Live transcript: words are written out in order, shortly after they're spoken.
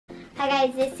Hi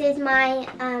guys, this is my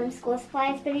school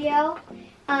supplies video.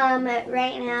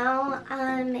 Right now,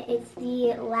 it's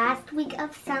the last week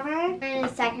of summer and the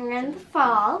second round of the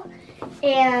fall,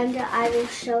 and I will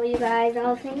show you guys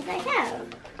all the things I have.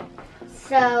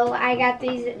 So I got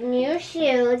these new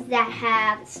shoes that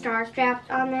have star straps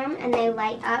on them, and they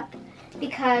light up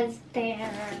because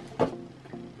they're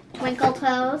twinkle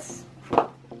toes.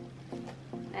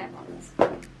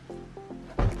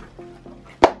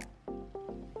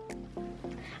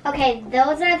 Okay,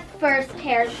 those are the first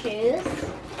pair of shoes.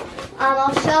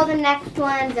 I'll show the next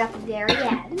ones at the very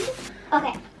end.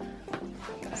 Okay,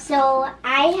 so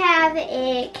I have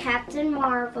a Captain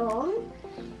Marvel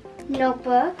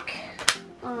notebook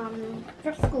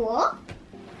for school.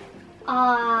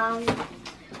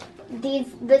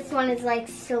 This one is like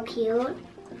so cute,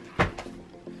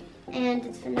 and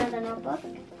it's another notebook.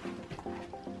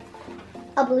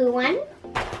 A blue one,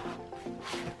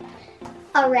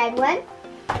 a red one,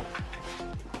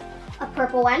 a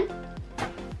purple one.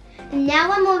 And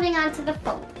now I'm moving on to the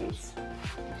folders.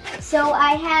 So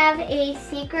I have a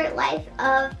Secret Life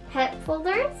of Pet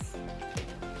folders.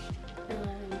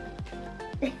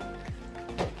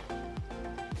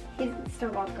 He's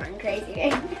still going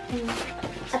crazy.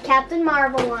 A Captain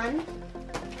Marvel one.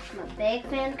 I'm a big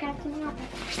fan of Captain Marvel.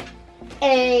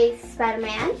 A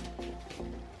Spider-Man.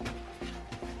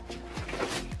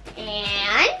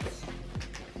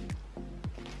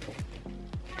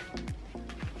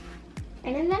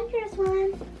 And an Avengers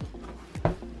one.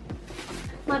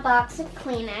 My box of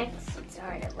Kleenex. It's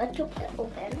already a little bit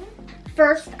open.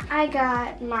 First, I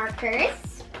got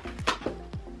markers.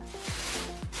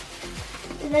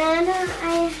 Then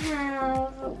I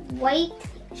have white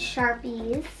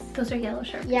Sharpies. Those are yellow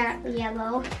Sharpies. Yeah,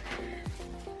 yellow.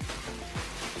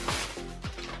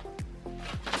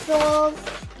 Pencils.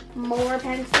 More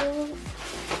pencils.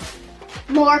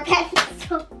 More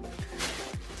pencils.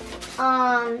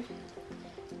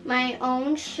 My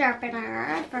own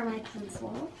sharpener for my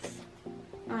pencils.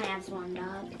 Only has one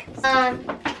dog.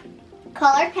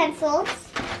 Colored pencils.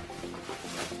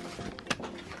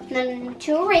 Then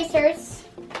 2 erasers.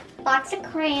 Box of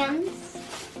crayons.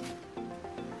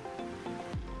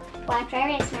 Black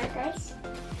dry erase markers.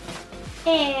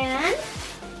 And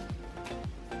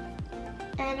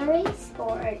an erase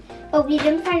board. But we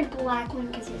didn't find a black one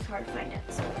because it was hard to find it.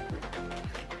 So.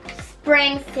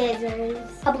 Spring scissors,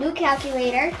 a blue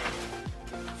calculator,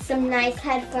 some nice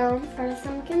headphones for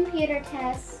some computer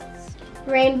tests,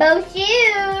 rainbow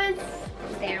shoes.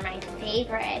 They're my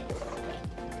favorite.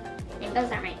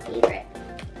 Rainbows are my favorite.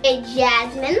 A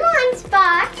Jasmine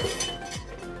lunchbox.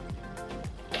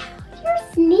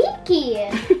 You're sneaky.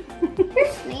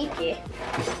 You're sneaky.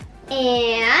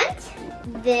 And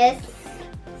this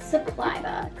supply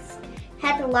box.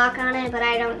 Had the lock on it, but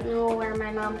I don't know where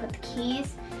my mom put the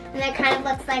keys. And it kind of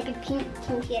looks like a pink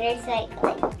computer, so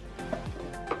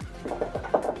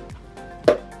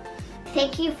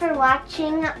thank you for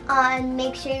watching.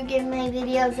 Make sure you give my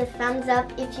videos a thumbs up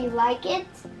if you like it.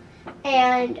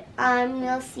 And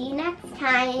we'll see you next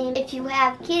time. If you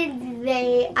have kids,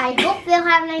 I hope they'll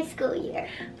have a nice school year.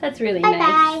 That's really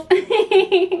nice.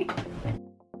 Bye-bye.